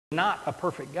not a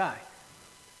perfect guy.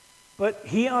 But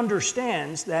he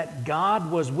understands that God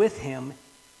was with him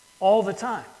all the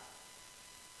time.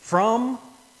 From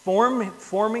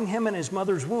forming him in his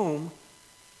mother's womb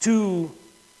to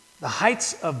the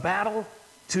heights of battle,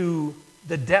 to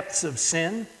the depths of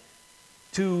sin,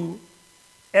 to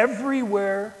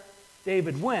everywhere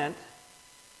David went,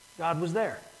 God was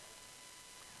there.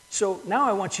 So now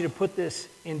I want you to put this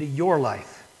into your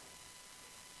life.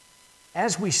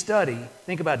 As we study,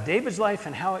 think about David's life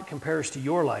and how it compares to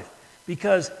your life.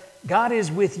 Because God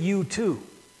is with you too.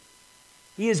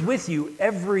 He is with you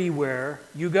everywhere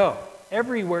you go,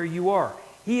 everywhere you are.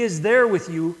 He is there with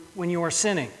you when you are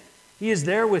sinning. He is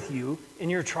there with you in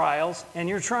your trials and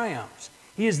your triumphs.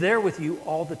 He is there with you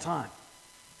all the time.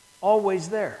 Always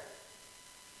there.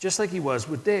 Just like he was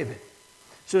with David.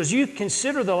 So as you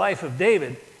consider the life of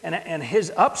David and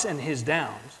his ups and his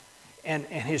downs and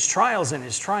his trials and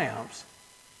his triumphs,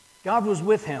 God was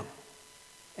with him.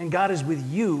 And God is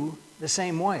with you the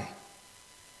same way.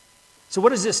 So what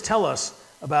does this tell us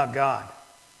about God?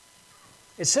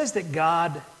 It says that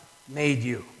God made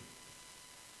you.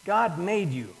 God made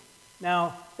you.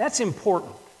 Now, that's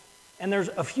important. And there's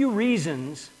a few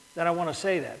reasons that I want to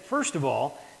say that. First of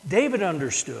all, David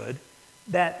understood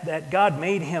that God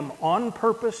made him on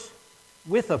purpose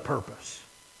with a purpose.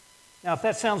 Now, if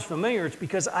that sounds familiar, it's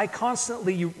because I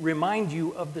constantly remind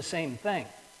you of the same thing.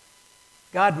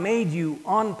 God made you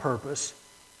on purpose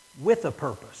with a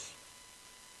purpose.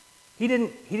 He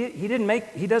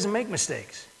doesn't make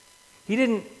mistakes. He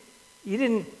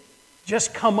didn't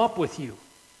just come up with you.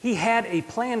 He had a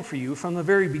plan for you from the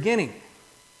very beginning.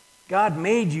 God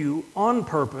made you on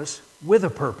purpose with a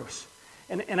purpose.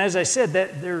 And as I said,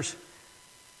 that there's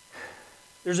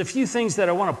a few things that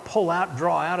I want to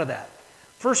draw out of that.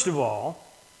 First of all,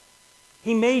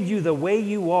 he made you the way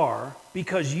you are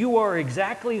because you are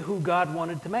exactly who God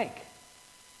wanted to make.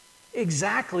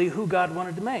 Exactly who God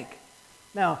wanted to make.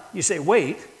 Now, you say,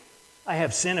 wait, I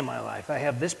have sin in my life. I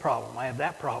have this problem. I have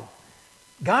that problem.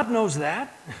 God knows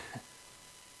that.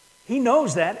 He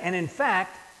knows that, and in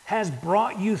fact, has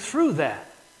brought you through that.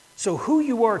 So who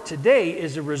you are today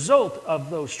is a result of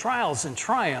those trials and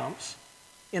triumphs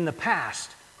in the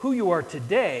past. Who you are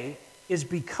today is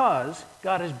because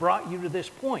God has brought you to this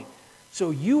point. So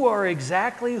you are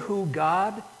exactly who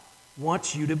God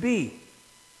wants you to be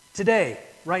today,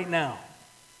 right now.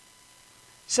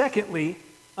 Secondly,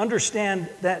 understand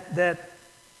that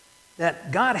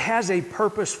God has a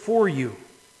purpose for you.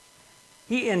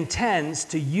 He intends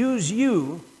to use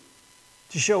you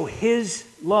to show His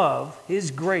love,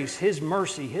 His grace, His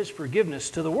mercy, His forgiveness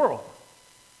to the world.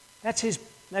 That's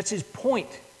His point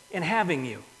in having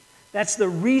you. That's the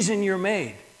reason you're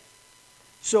made.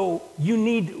 So we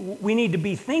need to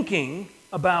be thinking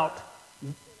about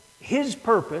His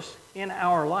purpose in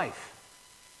our life.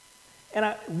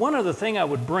 And one other thing I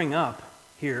would bring up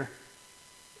here,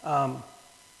 I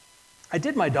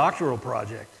did my doctoral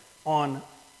project on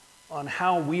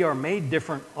how we are made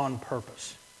different on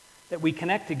purpose, that we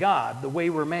connect to God the way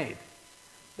we're made.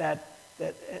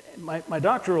 My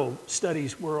doctoral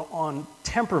studies were on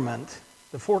temperament,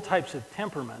 the 4 types of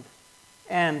temperament,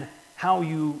 and how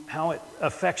it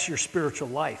affects your spiritual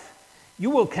life. You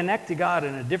will connect to God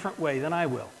in a different way than I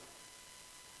will.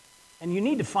 And you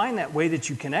need to find that way that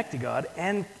you connect to God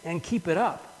and keep it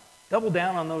up. Double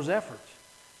down on those efforts.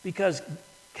 Because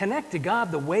connect to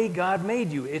God the way God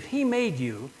made you. If He made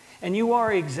you and you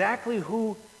are exactly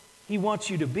who He wants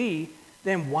you to be,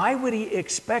 then why would He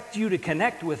expect you to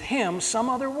connect with Him some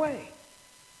other way?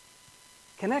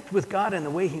 Connect with God in the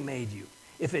way He made you.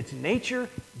 If it's nature,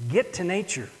 get to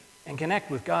nature and connect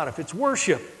with God. If it's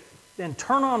worship, then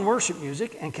turn on worship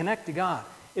music and connect to God.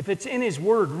 If it's in His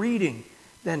Word reading,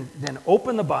 then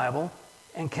open the Bible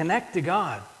and connect to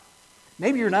God.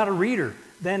 Maybe you're not a reader,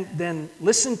 then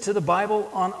listen to the Bible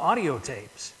on audio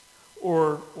tapes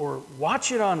or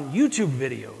watch it on YouTube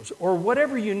videos or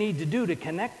whatever you need to do to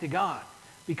connect to God.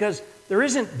 Because there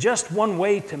isn't just one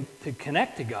way to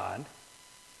connect to God.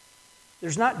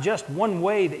 There's not just one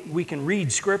way that we can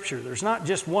read Scripture. There's not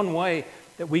just one way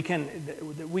that we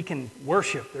can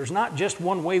worship. There's not just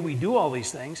one way we do all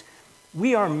these things.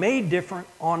 We are made different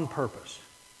on purpose.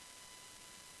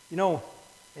 You know,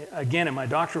 again, in my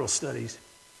doctoral studies,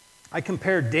 I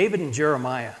compared David and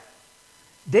Jeremiah.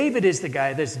 David is the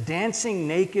guy that's dancing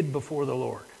naked before the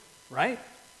Lord, right?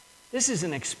 This is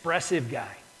an expressive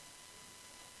guy.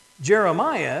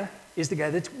 Jeremiah is the guy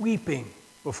that's weeping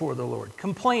before the Lord,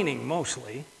 complaining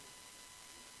mostly.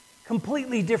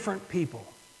 Completely different people.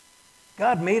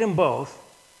 God made them both,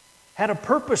 had a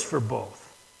purpose for both.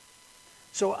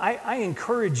 So I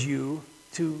encourage you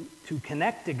to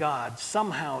connect to God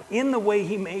somehow in the way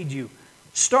He made you,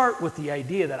 start with the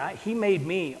idea that He made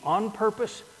me on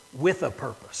purpose with a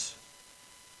purpose.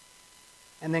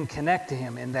 And then connect to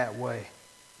Him in that way.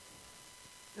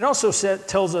 It also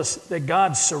tells us that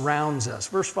God surrounds us.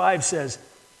 Verse 5 says,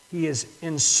 He is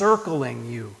encircling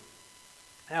you.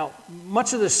 Now,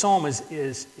 much of this psalm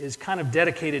is kind of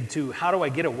dedicated to how do I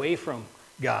get away from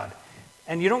God?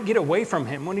 And you don't get away from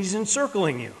Him when He's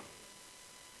encircling you.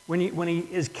 When He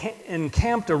is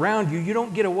encamped around you, you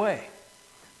don't get away.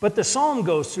 But the psalm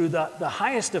goes through the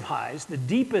highest of highs, the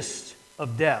deepest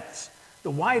of depths,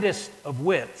 the widest of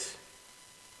widths.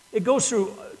 It goes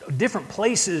through different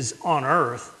places on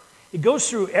earth. It goes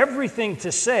through everything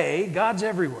to say God's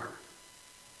everywhere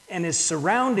and is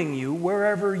surrounding you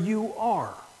wherever you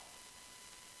are.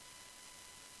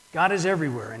 God is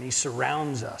everywhere, and He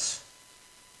surrounds us.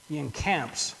 He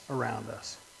encamps around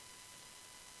us.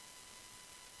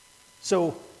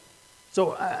 So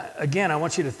again, I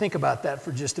want you to think about that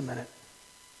for just a minute.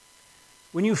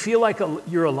 When you feel like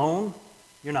you're alone,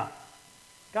 you're not.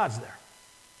 God's there.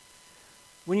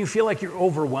 When you feel like you're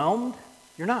overwhelmed,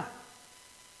 you're not.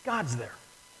 God's there.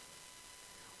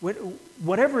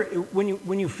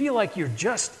 When you feel like you're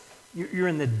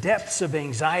in the depths of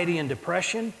anxiety and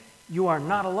depression, you are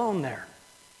not alone there.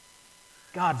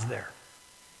 God's there.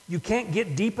 You can't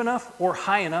get deep enough or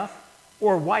high enough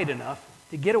or wide enough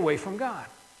to get away from God.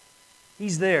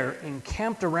 He's there,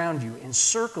 encamped around you,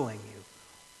 encircling you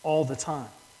all the time.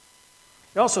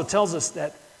 It also tells us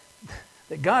that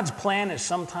God's plan is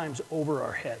sometimes over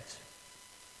our heads.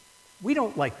 We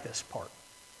don't like this part.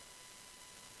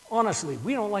 Honestly,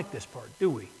 we don't like this part, do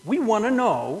we? We want to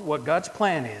know what God's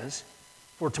plan is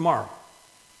for tomorrow.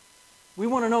 We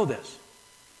want to know this.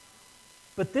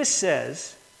 But this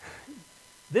says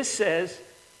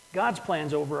God's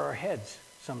plan's over our heads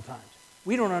sometimes.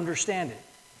 We don't understand it.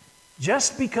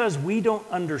 Just because we don't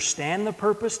understand the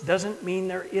purpose doesn't mean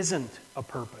there isn't a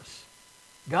purpose.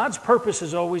 God's purpose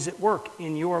is always at work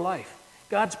in your life.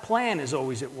 God's plan is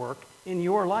always at work in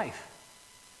your life.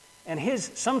 And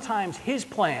sometimes His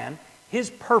plan, His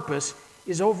purpose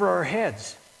is over our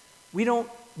heads. We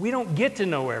don't get to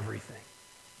know everything,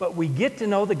 but we get to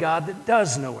know the God that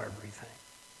does know everything.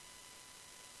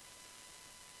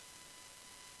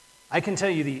 I can tell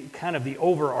you the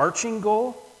overarching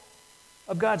goal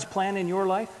of God's plan in your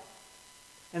life,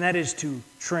 and that is to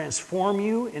transform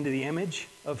you into the image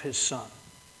of His Son.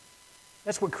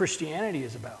 That's what Christianity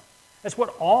is about. That's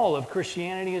what all of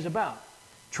Christianity is about.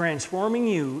 Transforming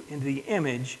you into the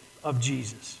image of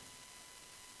Jesus.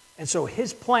 And so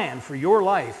His plan for your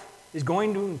life is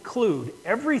going to include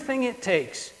everything it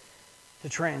takes to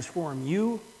transform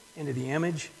you into the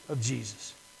image of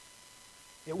Jesus.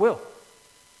 It will.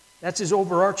 That's His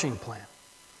overarching plan.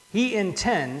 He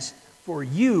intends for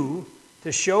you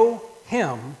to show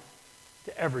Him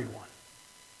to everyone.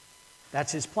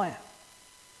 That's His plan.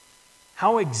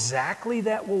 How exactly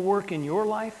that will work in your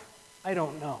life, I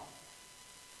don't know.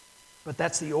 But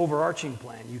that's the overarching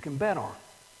plan you can bet on.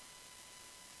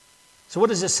 So what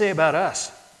does this say about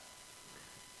us?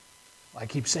 I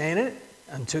keep saying it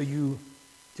until you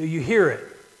hear it.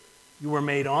 You were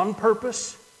made on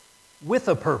purpose with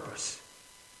a purpose.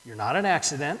 You're not an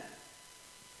accident.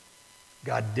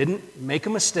 God didn't make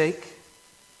a mistake.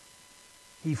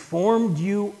 He formed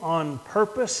you on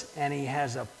purpose, and He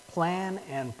has a plan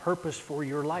and purpose for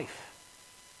your life.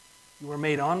 You were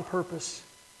made on purpose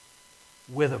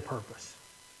with a purpose.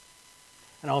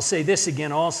 And I'll say this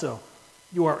again also.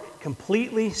 You are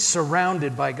completely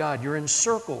surrounded by God. You're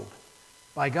encircled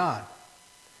by God.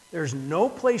 There's no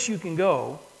place you can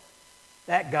go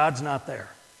that God's not there.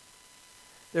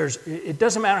 It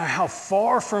doesn't matter how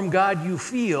far from God you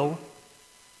feel,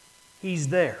 He's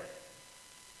there.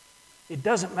 It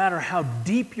doesn't matter how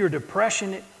deep your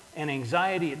depression and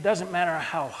anxiety, it doesn't matter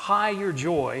how high your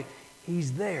joy,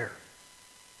 He's there.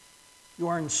 You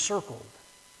are encircled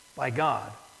by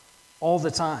God all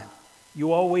the time.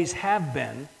 You always have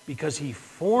been because He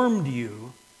formed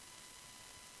you,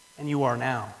 and you are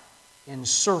now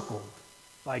encircled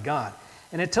by God.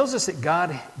 And it tells us that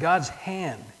God's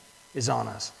hand is on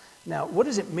us. Now, what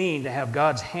does it mean to have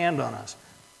God's hand on us?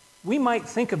 We might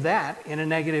think of that in a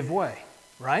negative way,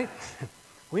 right?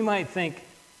 We might think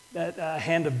that a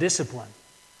hand of discipline.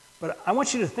 But I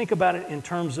want you to think about it in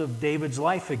terms of David's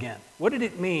life again. What did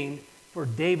it mean for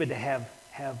David to have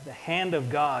the hand of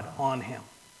God on him?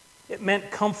 It meant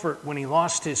comfort when he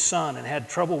lost his son and had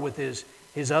trouble with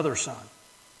his other son.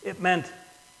 It meant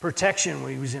protection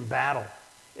when he was in battle.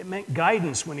 It meant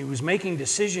guidance when he was making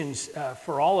decisions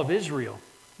for all of Israel,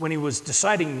 when he was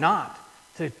deciding not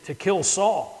to kill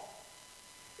Saul.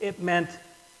 It meant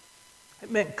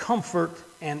comfort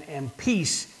and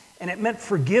peace, and it meant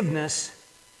forgiveness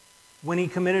when he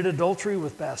committed adultery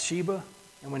with Bathsheba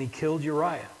and when he killed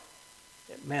Uriah.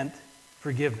 It meant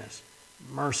forgiveness,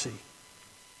 mercy.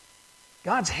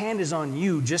 God's hand is on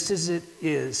you just as it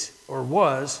is or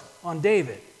was on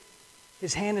David.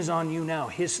 His hand is on you now.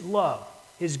 His love,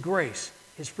 His grace,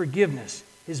 His forgiveness,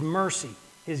 His mercy,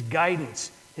 His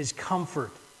guidance, His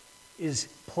comfort is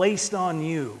placed on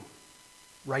you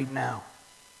right now.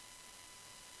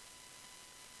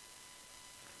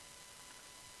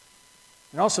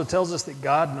 It also tells us that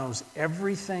God knows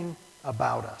everything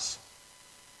about us.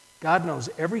 God knows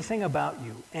everything about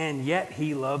you, and yet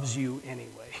He loves you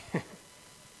anyway.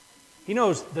 He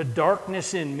knows the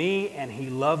darkness in me, and He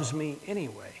loves me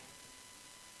anyway.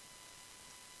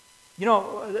 You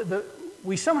know,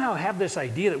 we somehow have this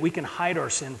idea that we can hide our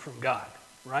sin from God,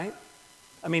 right?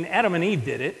 I mean, Adam and Eve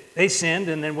did it. They sinned,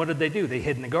 and then what did they do? They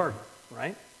hid in the garden,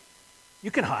 right?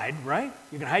 You can hide, right?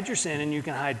 You can hide your sin, and you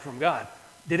can hide from God.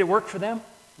 Did it work for them?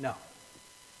 No.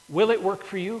 Will it work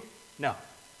for you? No.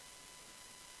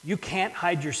 You can't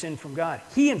hide your sin from God.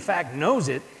 He, in fact, knows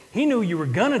it. He knew you were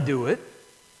going to do it,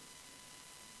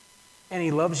 and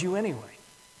He loves you anyway.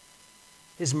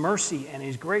 His mercy and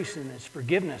His grace and His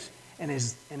forgiveness and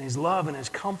His love and His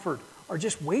comfort are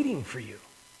just waiting for you.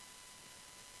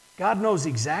 God knows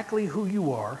exactly who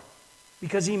you are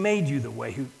because He made you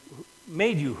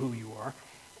made you who you are,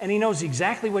 and He knows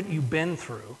exactly what you've been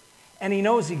through, and He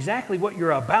knows exactly what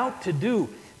you're about to do.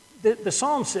 The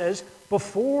psalm says,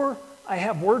 before I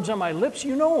have words on my lips,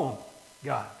 you know them,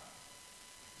 God.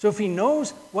 So if He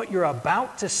knows what you're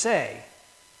about to say,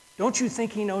 don't you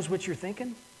think He knows what you're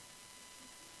thinking?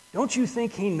 Don't you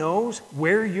think He knows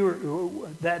where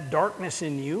that darkness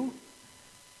in you?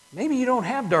 Maybe you don't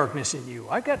have darkness in you.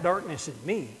 I've got darkness in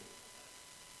me.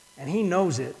 And He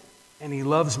knows it, and He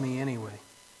loves me anyway.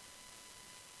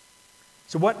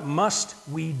 So what must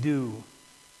we do,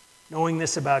 knowing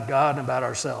this about God and about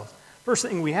ourselves? First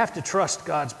thing, we have to trust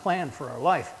God's plan for our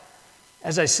life.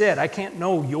 As I said, I can't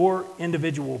know your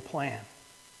individual plan.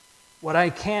 What I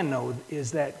can know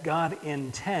is that God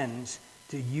intends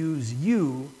to use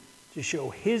you to show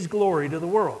His glory to the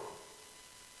world.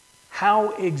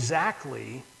 How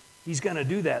exactly He's going to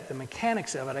do that, the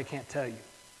mechanics of it, I can't tell you.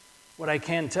 What I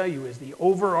can tell you is the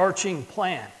overarching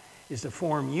plan is to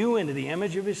form you into the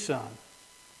image of His Son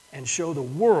and show the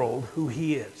world who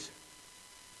He is.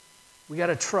 We got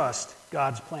to trust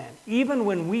God's plan, even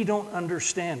when we don't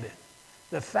understand it.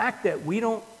 The fact that we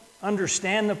don't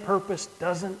understand the purpose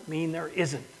doesn't mean there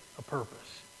isn't a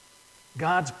purpose.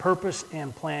 God's purpose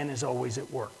and plan is always at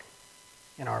work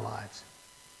in our lives.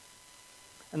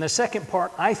 And the second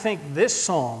part, I think this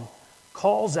psalm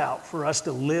calls out for us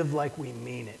to live like we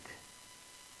mean it.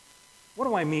 What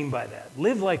do I mean by that?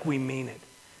 Live like we mean it.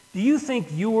 Do you think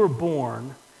you were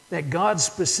born that God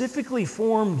specifically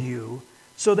formed you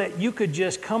so that you could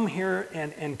just come here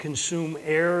and consume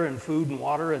air and food and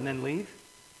water and then leave?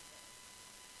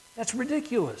 That's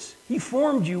ridiculous. He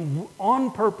formed you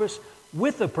on purpose,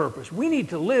 with a purpose. We need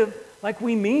to live like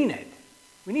we mean it.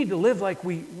 We need to live like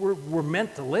we're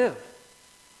meant to live.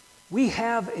 We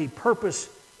have a purpose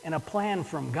and a plan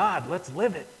from God. Let's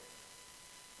live it.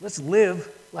 Let's live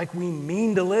like we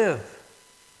mean to live.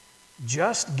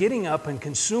 Just getting up and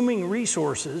consuming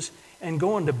resources and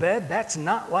going to bed, that's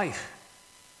not life.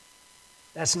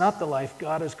 That's not the life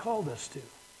God has called us to.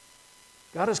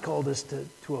 God has called us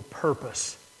to a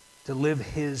purpose, to live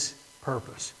His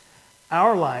purpose.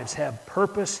 Our lives have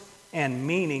purpose and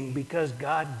meaning because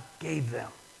God gave them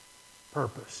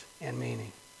purpose and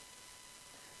meaning.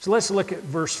 So let's look at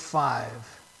verse 5,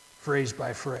 phrase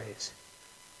by phrase.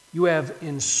 You have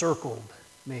encircled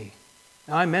me.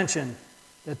 Now I mentioned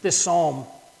that this psalm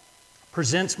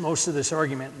presents most of this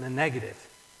argument in the negative.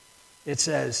 It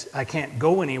says, I can't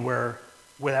go anywhere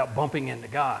without bumping into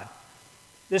God.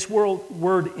 This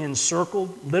word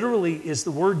encircled literally is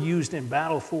the word used in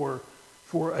battle for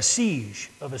a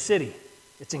siege of a city.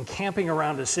 It's encamping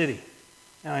around a city.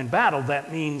 Now in battle,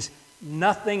 that means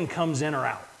nothing comes in or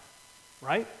out,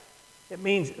 right? It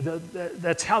means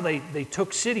that's how they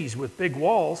took cities with big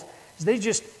walls. Is they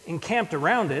just encamped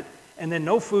around it, and then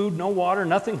no food, no water,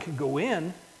 nothing could go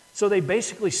in. So they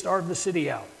basically starved the city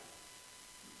out.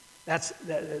 That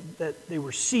they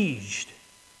were sieged.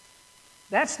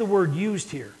 That's the word used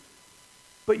here.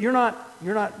 But you're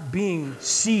not being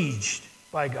sieged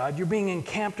by God. You're being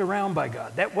encamped around by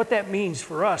God. What that means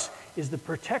for us is the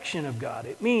protection of God.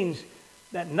 It means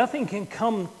that nothing can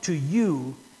come to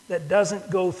you that doesn't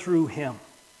go through Him.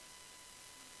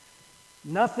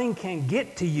 Nothing can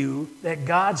get to you that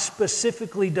God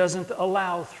specifically doesn't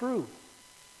allow through.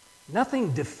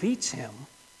 Nothing defeats him.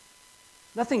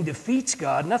 Nothing defeats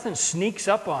God. Nothing sneaks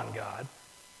up on God.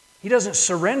 He doesn't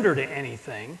surrender to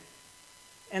anything.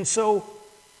 And so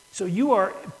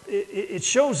it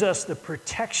shows us the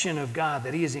protection of God,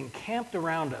 that he is encamped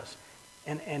around us.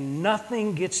 And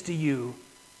nothing gets to you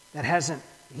that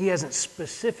he hasn't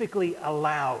specifically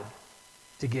allowed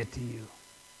to get to you.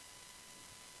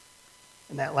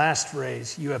 And that last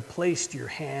phrase, you have placed your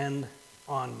hand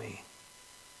on me.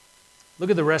 Look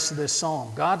at the rest of this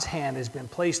psalm. God's hand has been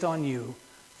placed on you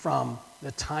from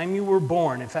the time you were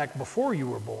born, in fact, before you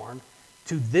were born,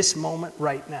 to this moment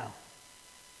right now.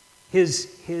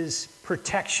 His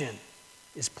protection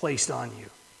is placed on you.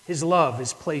 His love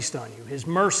is placed on you. His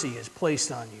mercy is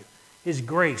placed on you. His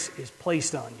grace is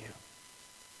placed on you.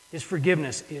 His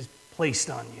forgiveness is placed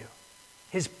on you.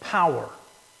 His power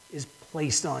is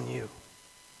placed on you.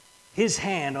 His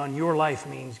hand on your life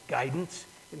means guidance.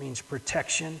 It means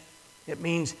protection. It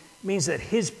means that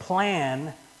his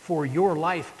plan for your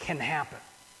life can happen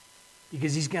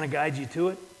because he's going to guide you to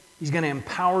it. He's going to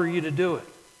empower you to do it.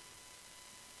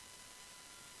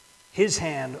 His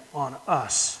hand on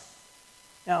us.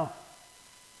 Now,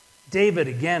 David,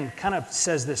 again, kind of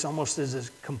says this almost as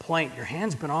a complaint. Your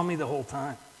hand's been on me the whole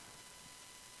time.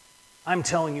 I'm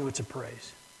telling you it's a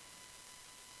praise.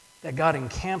 That God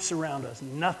encamps around us.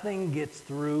 Nothing gets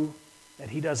through that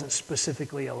he doesn't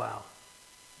specifically allow.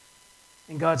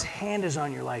 And God's hand is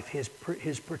on your life. His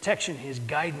protection, his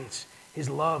guidance, his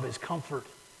love, his comfort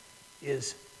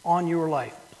is on your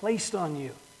life, placed on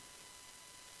you.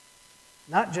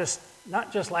 Not just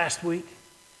last week,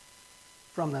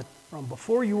 from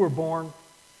before you were born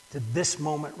to this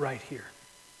moment right here.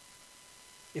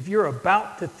 If you're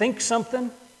about to think something,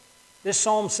 this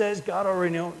psalm says God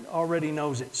already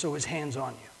knows it, so his hand's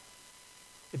on you.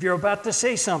 If you're about to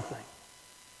say something,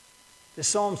 this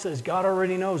psalm says God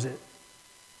already knows it,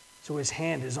 so his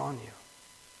hand is on you.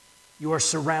 You are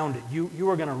surrounded. You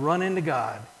are going to run into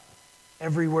God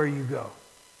everywhere you go.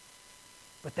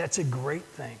 But that's a great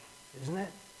thing, isn't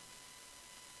it?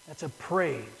 That's a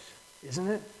praise, isn't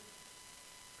it?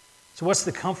 So what's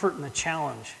the comfort and the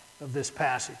challenge of this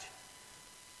passage?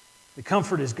 The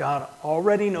comfort is God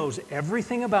already knows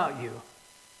everything about you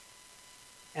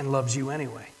and loves you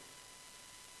anyway.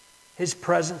 His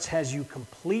presence has you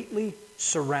completely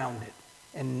surrounded,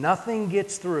 and nothing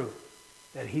gets through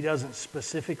that he doesn't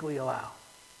specifically allow.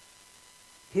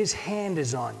 His hand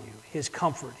is on you, his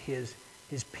comfort, his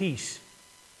peace,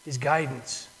 his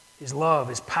guidance, his love,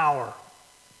 his power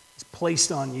is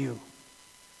placed on you.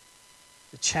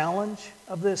 The challenge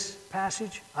of this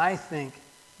passage, I think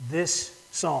this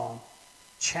psalm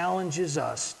challenges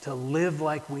us to live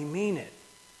like we mean it.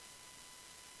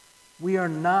 We are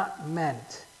not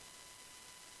meant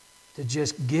to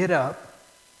just get up,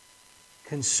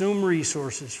 consume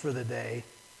resources for the day,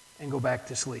 and go back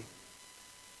to sleep.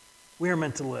 We are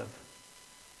meant to live.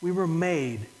 We were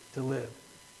made to live.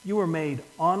 You were made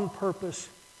on purpose,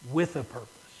 with a purpose.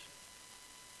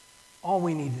 All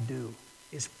we need to do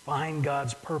is find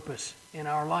God's purpose in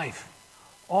our life.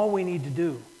 All we need to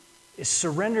do is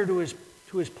surrender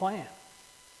to his plan.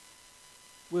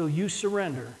 Will you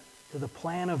surrender to the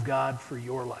plan of God for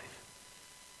your life?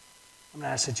 I'm going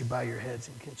to ask that you bow your heads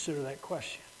and consider that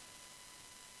question.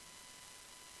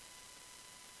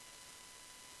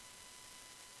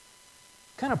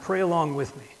 Kind of pray along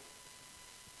with me.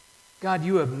 God,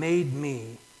 you have made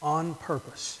me on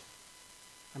purpose.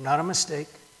 I'm not a mistake.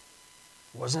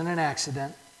 It wasn't an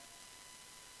accident.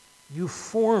 You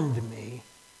formed me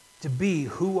to be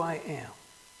who I am.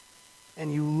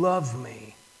 And you love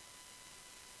me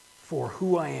for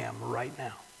who I am right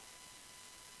now.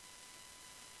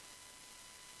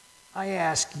 I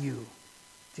ask you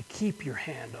to keep your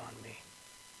hand on me.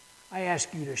 I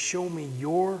ask you to show me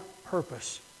your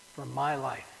purpose for my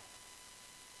life.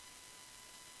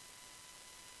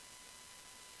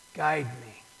 Guide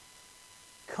me.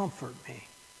 Comfort me.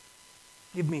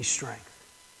 Give me strength.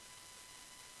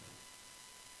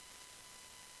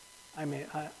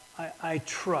 I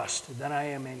trust that I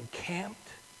am encamped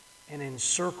and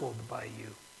encircled by you,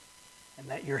 and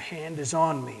that your hand is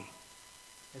on me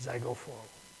as I go forward.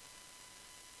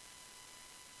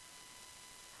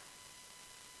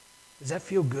 Does that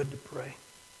feel good to pray?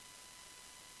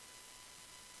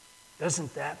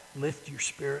 Doesn't that lift your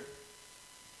spirit?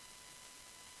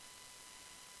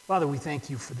 Father, we thank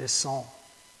you for this psalm.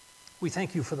 We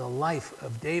thank you for the life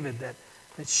of David that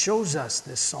shows us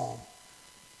this psalm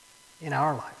in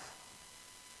our life.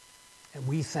 And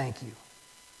we thank you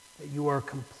that you are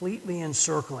completely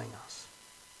encircling us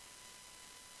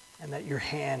and that your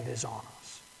hand is on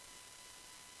us.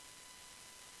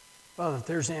 Father, if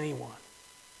there's anyone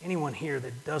anyone here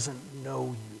that doesn't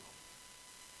know you.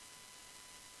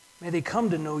 May they come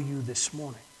to know you this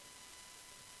morning.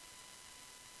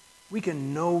 We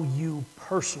can know you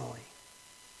personally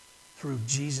through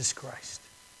Jesus Christ,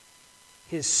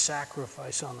 his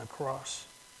sacrifice on the cross,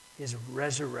 his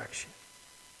resurrection.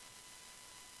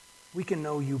 We can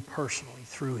know you personally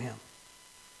through him.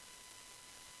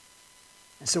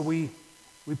 And so we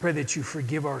pray that you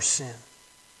forgive our sin.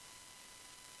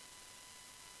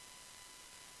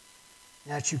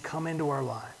 And that you come into our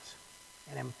lives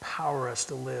and empower us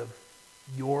to live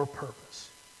your purpose,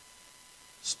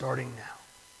 starting now.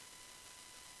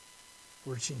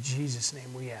 For it's in Jesus'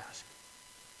 name we ask.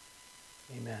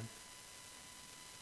 Amen.